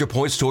 Score major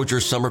points towards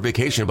your summer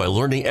vacation by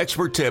learning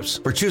expert tips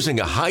for choosing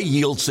a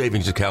high-yield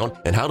savings account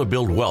and how to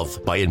build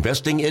wealth by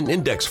investing in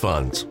index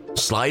funds.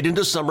 Slide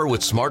into summer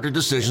with smarter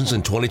decisions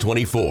in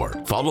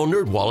 2024. Follow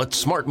NerdWallet's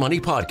Smart Money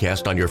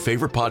Podcast on your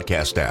favorite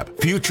podcast app.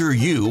 Future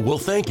you will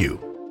thank you.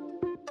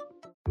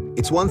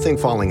 It's one thing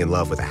falling in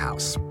love with a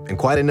house, and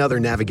quite another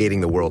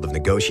navigating the world of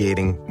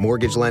negotiating,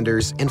 mortgage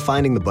lenders, and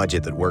finding the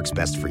budget that works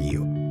best for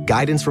you.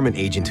 Guidance from an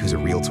agent who's a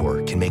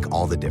Realtor can make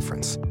all the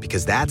difference,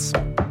 because that's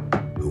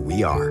who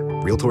we are.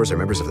 Realtors are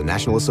members of the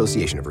National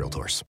Association of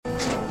Realtors.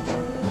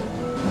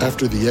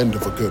 After the end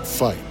of a good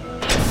fight,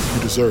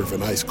 you deserve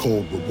an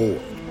ice-cold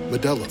reward.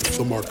 Modelo,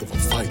 the mark of a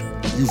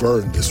fighter. You've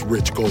earned this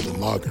rich golden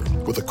lager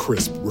with a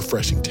crisp,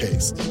 refreshing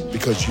taste.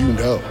 Because you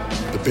know,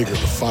 the bigger the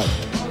fight,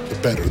 the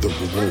better the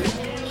reward.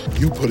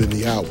 You put in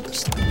the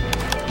hours,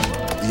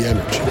 the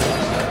energy,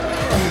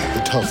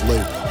 the tough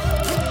labor.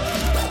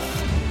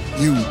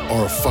 You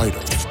are a fighter,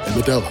 and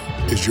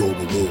Modelo is your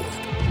reward.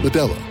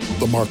 Modelo,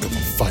 the mark of a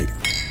fighter.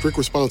 Drink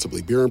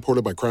responsibly. Beer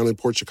imported by Crown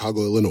Imports,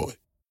 Chicago, Illinois.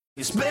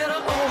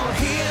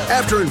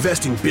 After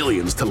investing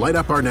billions to light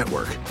up our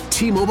network,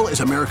 T-Mobile is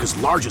America's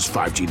largest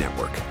 5G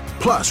network.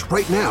 Plus,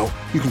 right now,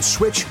 you can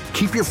switch,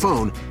 keep your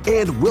phone,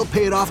 and we'll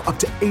pay it off up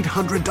to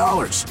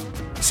 $800.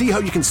 See how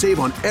you can save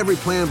on every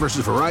plan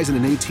versus Verizon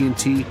and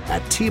AT&T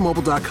at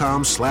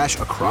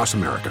T-Mobile.com/across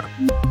America.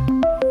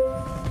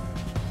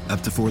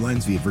 Up to 4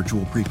 lines via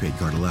virtual prepaid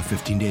card. Allow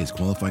 15 days.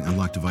 Qualifying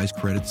unlocked device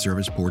credit.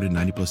 Service ported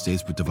 90+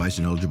 days with device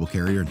and eligible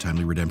carrier and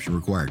timely redemption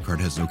required. Card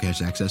has no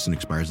cash access and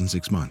expires in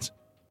 6 months.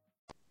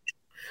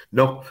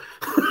 No.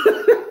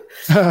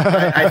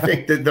 I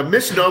think the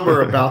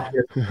misnomer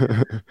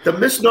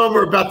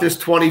about this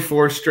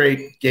 24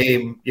 straight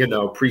game,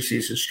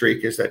 preseason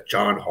streak is that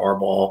John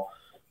Harbaugh,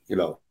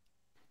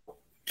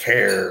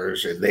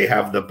 cares and they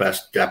have the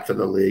best depth in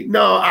the league.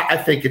 No, I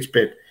think it's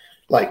been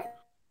like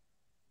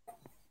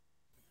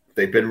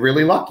they've been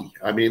really lucky.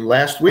 I mean,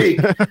 last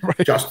week,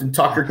 right. Justin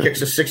Tucker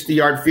kicks a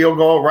 60-yard field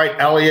goal, right?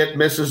 Elliott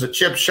misses a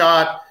chip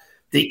shot.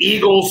 The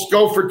Eagles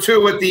go for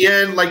 2 at the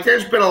end. Like,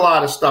 there's been a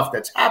lot of stuff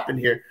that's happened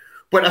here.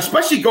 But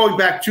especially going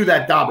back to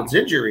that Dobbins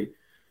injury,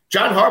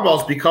 John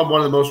Harbaugh's become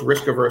one of the most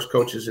risk-averse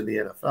coaches in the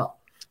NFL.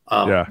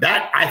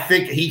 That I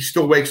think he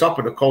still wakes up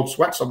in a cold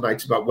sweat some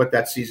nights about what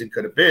that season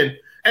could have been.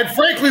 And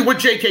frankly, what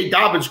J.K.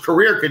 Dobbins'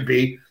 career could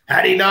be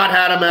had he not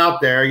had him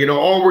out there.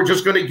 We're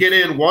just going to get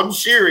in one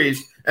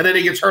series, and then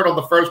he gets hurt on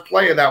the first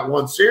play of that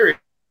one series.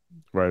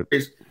 Right.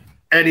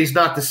 And he's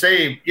not the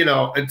same,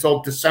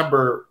 until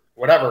December,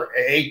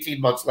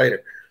 18 months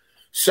later.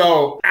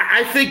 So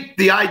I think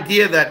the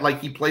idea that,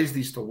 he plays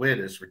these to win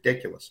is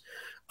ridiculous.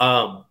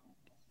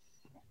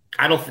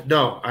 I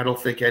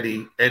don't think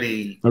any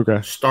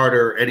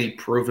starter, any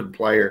proven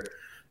player,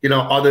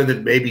 other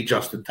than maybe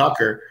Justin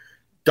Tucker,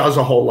 does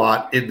a whole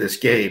lot in this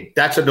game.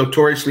 That's a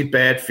notoriously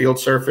bad field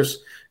surface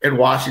in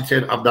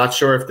Washington. I'm not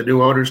sure if the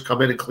new owners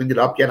come in and cleaned it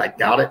up yet. I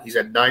doubt it. He's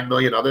had 9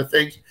 million other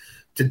things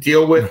to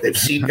deal with. They've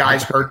seen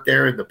guys hurt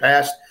there in the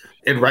past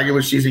in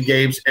regular season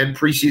games and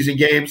preseason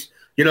games.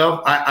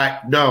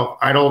 I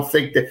don't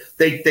think that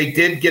they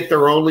did get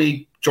their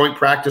only joint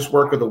practice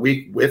work of the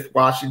week with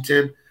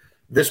Washington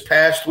this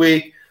past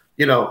week.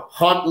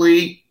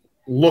 Huntley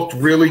looked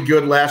really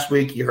good last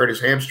week. He hurt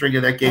his hamstring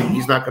in that game.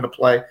 He's not going to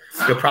play.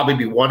 He'll probably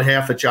be one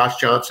half of Josh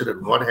Johnson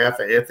and one half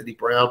of Anthony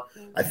Brown.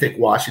 I think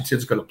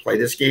Washington's going to play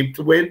this game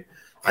to win.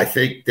 I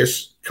think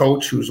this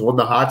coach who's on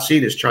the hot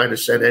seat is trying to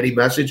send any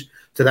message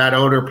to that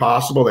owner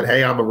possible that,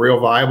 hey, I'm a real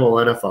viable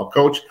NFL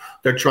coach.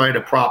 They're trying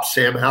to prop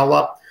Sam Howell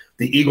up.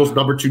 The Eagles'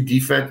 number two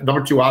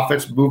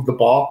offense moved the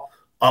ball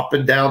up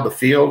and down the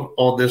field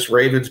on this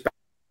Ravens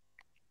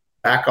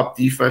backup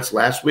defense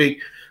last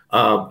week.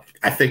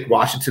 I think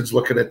Washington's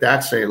looking at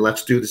that saying,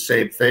 let's do the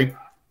same thing.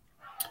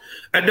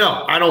 And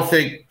no, I don't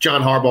think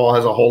John Harbaugh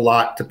has a whole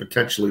lot to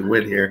potentially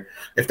win here.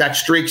 If that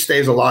streak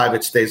stays alive,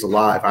 it stays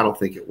alive. I don't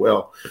think it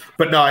will.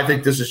 But no, I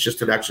think this is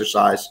just an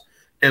exercise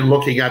in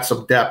looking at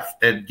some depth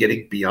and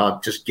getting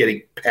beyond, just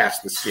getting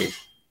past the scene.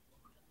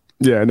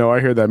 Yeah, no, I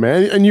hear that,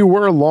 man. And you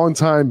were a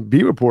longtime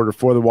beat reporter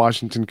for the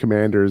Washington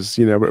Commanders,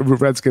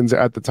 Redskins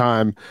at the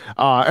time.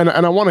 And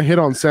I want to hit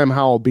on Sam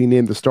Howell being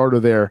named the starter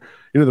there.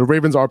 The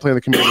Ravens are playing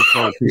the Commanders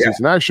in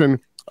preseason action.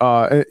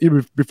 And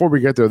even before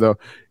we get there, though,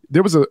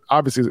 there was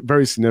obviously a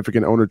very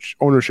significant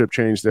ownership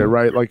change there,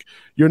 right? Like,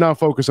 you're now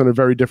focused on a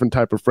very different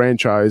type of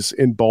franchise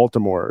in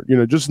Baltimore.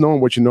 Just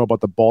knowing what you know about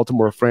the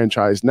Baltimore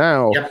franchise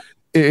now,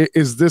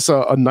 is this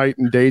a night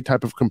and day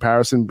type of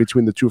comparison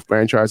between the two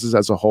franchises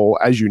as a whole,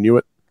 as you knew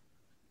it?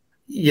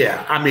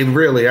 Yeah, I mean,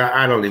 really,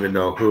 I don't even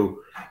know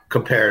who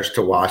compares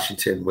to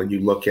Washington when you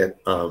look at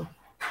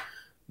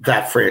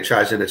that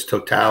franchise in its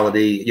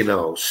totality,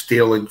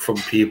 stealing from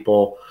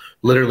people,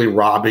 literally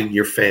robbing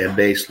your fan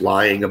base,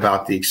 lying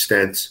about the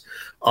extent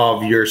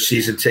of your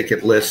season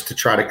ticket list to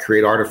try to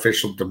create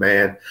artificial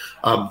demand,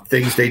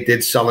 things they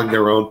did selling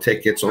their own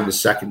tickets on the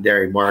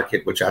secondary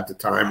market, which at the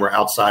time were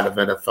outside of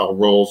NFL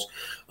rules,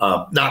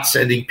 not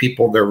sending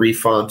people their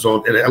refunds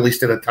at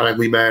least in a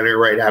timely manner,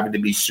 right, having to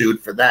be sued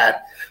for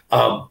that.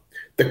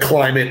 The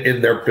climate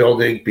in their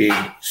building being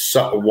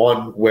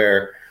one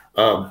where,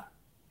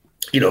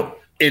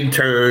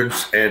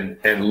 interns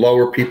and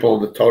lower people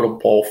in the totem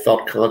pole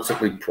felt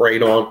constantly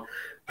preyed on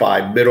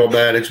by middle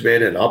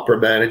management and upper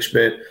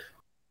management.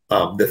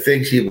 The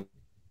things he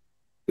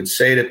would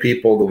say to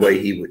people, the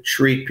way he would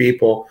treat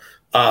people.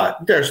 I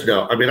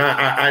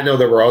know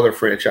there were other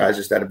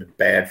franchises that have been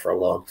bad for a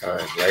long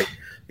time, right?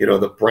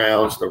 The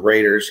Browns, the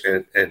Raiders,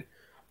 and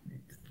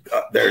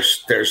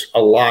there's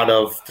a lot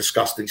of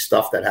disgusting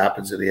stuff that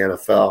happens in the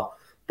NFL,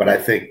 but I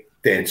think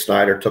Dan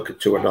Snyder took it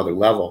to another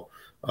level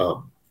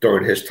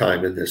during his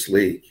time in this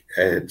league.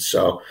 And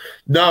so,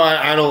 no,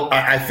 I don't.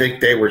 I think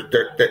they were.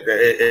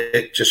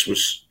 It just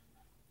was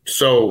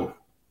so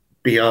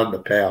beyond the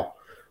pale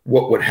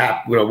what would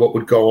happen. What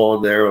would go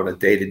on there on a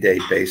day-to-day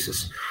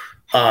basis.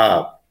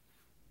 But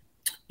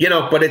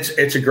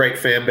it's a great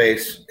fan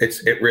base.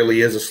 It really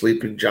is a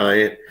sleeping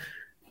giant,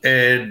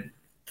 and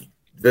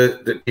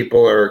the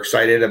people are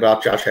excited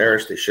about Josh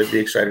Harris. They should be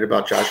excited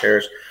about Josh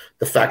Harris.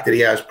 The fact that he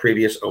has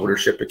previous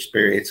ownership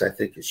experience, I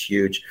think, is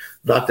huge.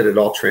 Not that it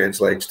all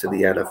translates to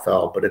the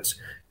NFL, but it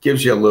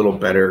gives you a little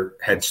better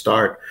head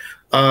start.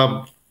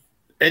 I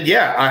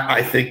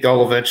think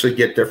they'll eventually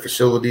get their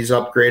facilities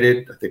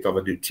upgraded. I think they'll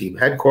have a new team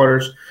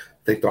headquarters.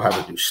 I think they'll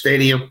have a new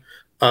stadium.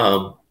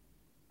 And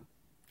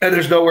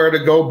there's nowhere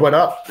to go but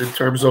up in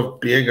terms of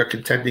being a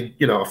contending,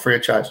 a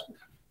franchise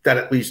that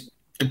at least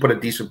can put a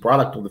decent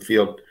product on the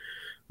field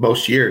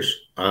most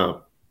years.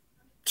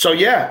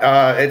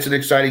 It's an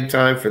exciting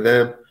time for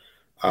them.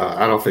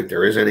 I don't think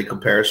there is any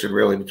comparison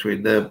really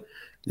between them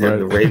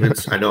and the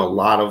Ravens. I know a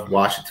lot of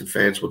Washington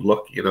fans would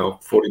look,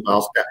 40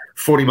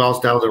 miles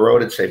down the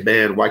road and say,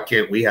 man, why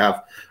can't we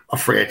have a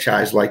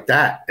franchise like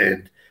that?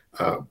 And,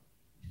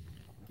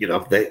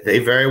 they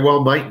very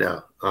well might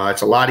now.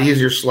 It's a lot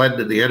easier sledding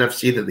in the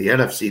NFC than the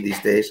NFC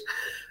these days.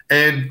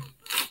 And,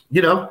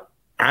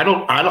 I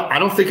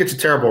don't think it's a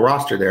terrible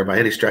roster there by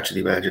any stretch of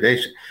the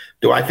imagination.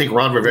 Do I think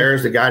Ron Rivera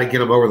is the guy to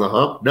get him over the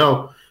hump?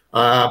 No.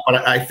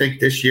 But I think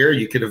this year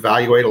you can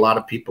evaluate a lot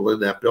of people in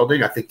that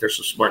building. I think there's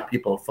some smart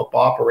people in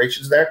football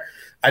operations there.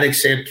 I think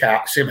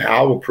Sam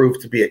Howell will prove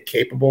to be a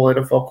capable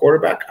NFL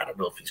quarterback. I don't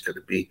know if he's going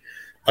to be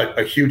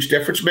a huge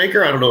difference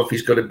maker. I don't know if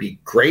he's going to be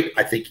great.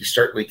 I think he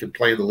certainly can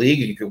play in the league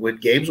and you can win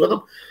games with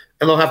him.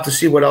 And they'll have to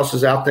see what else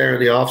is out there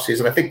in the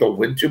offseason. I think they'll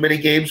win too many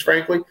games,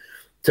 frankly,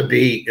 to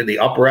be in the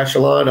upper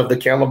echelon of the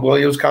Caleb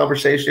Williams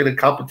conversation and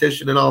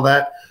competition and all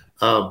that.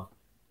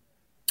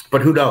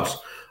 But who knows?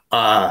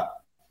 I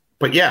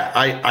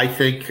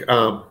think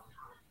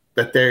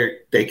that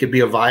they could be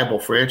a viable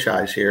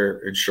franchise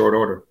here in short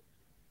order.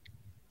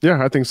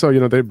 Yeah, I think so.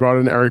 They brought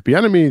in Eric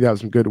Bieniemy. They have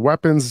some good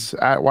weapons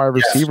at wide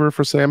receiver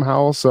for Sam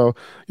Howell. So,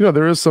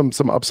 there is some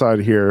upside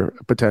here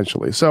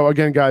potentially. So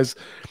again, guys,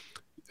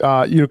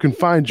 you can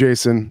find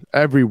Jason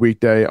every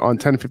weekday on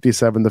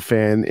 1057 The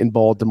Fan in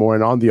Baltimore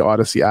and on the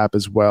Odyssey app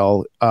as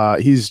well.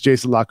 He's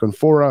Jason La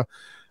Canfora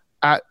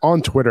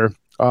on Twitter.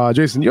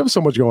 Jason, you have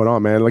so much going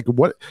on, man. Like,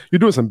 what you're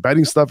doing some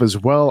betting stuff as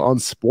well on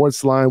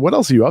Sportsline. What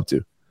else are you up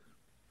to?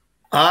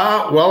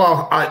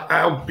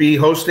 I'll be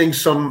hosting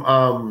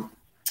some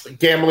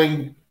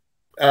gambling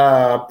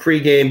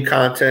pregame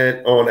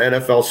content on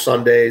NFL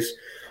Sundays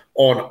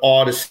on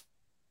Odyssey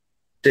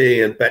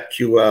and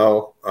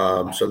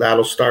BetQL. So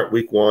that'll start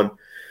week 1.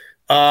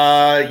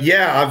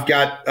 I've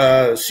got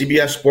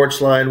CBS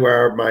Sportsline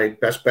where my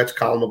Best Bets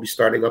column will be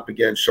starting up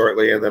again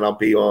shortly, and then I'll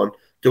be on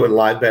doing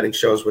live betting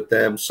shows with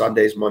them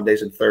Sundays,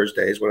 Mondays, and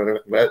Thursdays.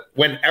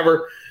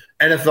 Whenever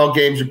NFL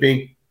games are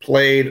being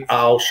played,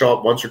 I'll show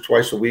up once or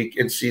twice a week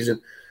in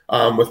season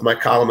with my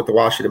column at the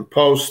Washington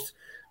Post.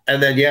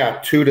 And then,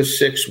 2 to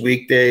 6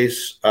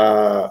 weekdays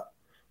on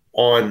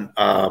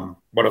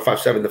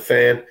 105.7 The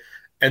Fan,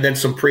 and then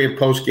some pre- and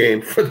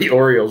post-game for the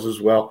Orioles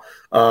as well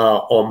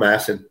on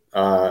Masson.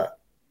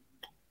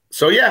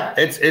 It's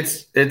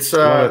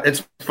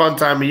a fun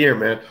time of year,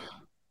 man.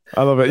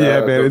 I love it.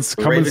 Yeah, man, it's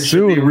coming Ravens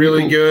soon. Should be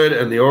really good,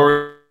 and the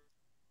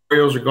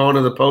Orioles are going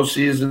to the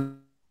postseason,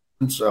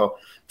 so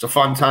it's a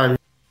fun time.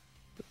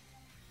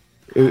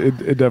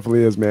 It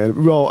definitely is,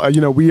 man. Well,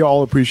 we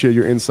all appreciate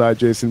your insight,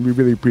 Jason. We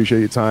really appreciate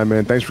your time,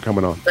 man. Thanks for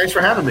coming on. Thanks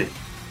for having me.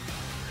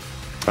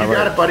 You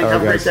got it, buddy.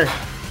 Have a great day.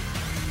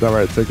 All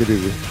right, take it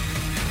easy.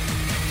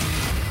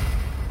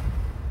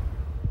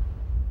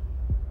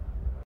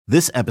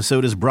 This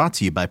episode is brought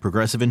to you by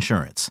Progressive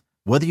Insurance.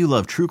 Whether you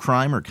love true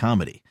crime or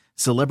comedy,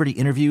 celebrity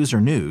interviews or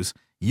news,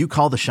 you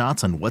call the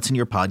shots on what's in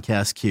your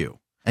podcast queue.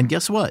 And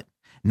guess what?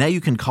 Now you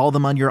can call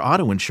them on your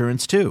auto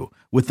insurance too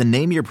with the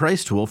Name Your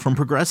Price tool from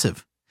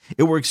Progressive.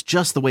 It works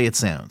just the way it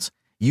sounds.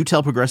 You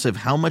tell Progressive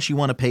how much you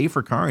want to pay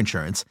for car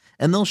insurance,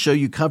 and they'll show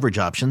you coverage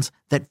options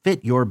that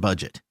fit your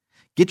budget.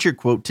 Get your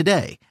quote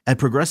today at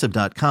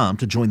Progressive.com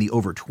to join the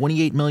over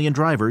 28 million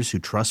drivers who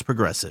trust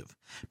Progressive.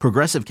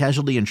 Progressive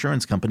Casualty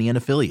Insurance Company and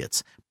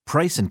Affiliates.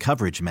 Price and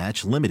coverage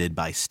match limited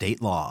by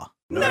state law.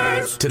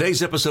 Nerds.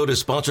 Today's episode is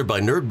sponsored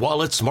by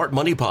NerdWallet's Smart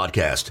Money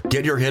Podcast.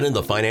 Get your head in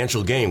the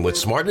financial game with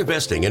smart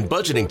investing and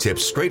budgeting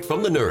tips straight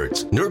from the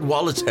nerds.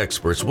 NerdWallet's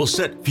experts will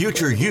set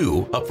future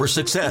you up for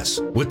success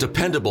with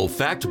dependable,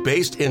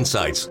 fact-based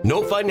insights.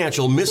 No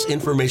financial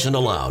misinformation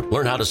allowed.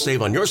 Learn how to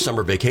save on your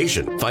summer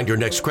vacation, find your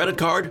next credit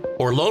card,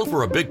 or loan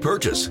for a big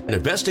purchase, and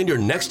invest in your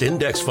next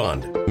index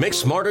fund. Make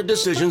smarter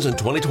decisions in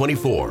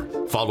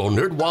 2024. Follow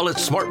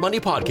NerdWallet's Smart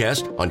Money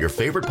Podcast on your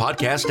favorite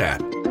podcast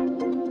app.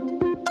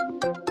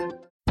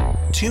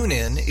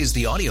 TuneIn is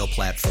the audio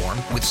platform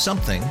with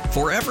something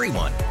for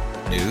everyone.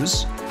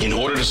 News. In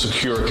order to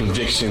secure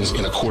convictions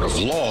in a court of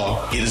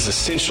law, it is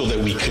essential that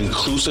we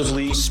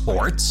conclusively.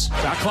 Sports.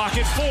 Shot clock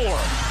at 4.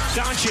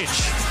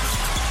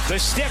 Doncic. The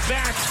step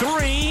back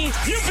 3.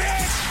 You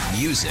bet.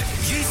 Music.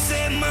 You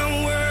set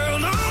my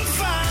world on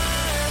fire.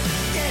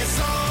 Yes,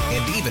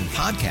 and even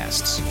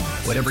podcasts.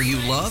 Whatever you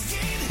love,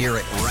 hear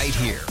it right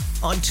here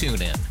on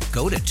TuneIn.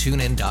 Go to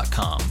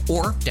TuneIn.com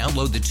or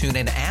download the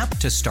TuneIn app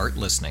to start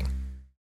listening.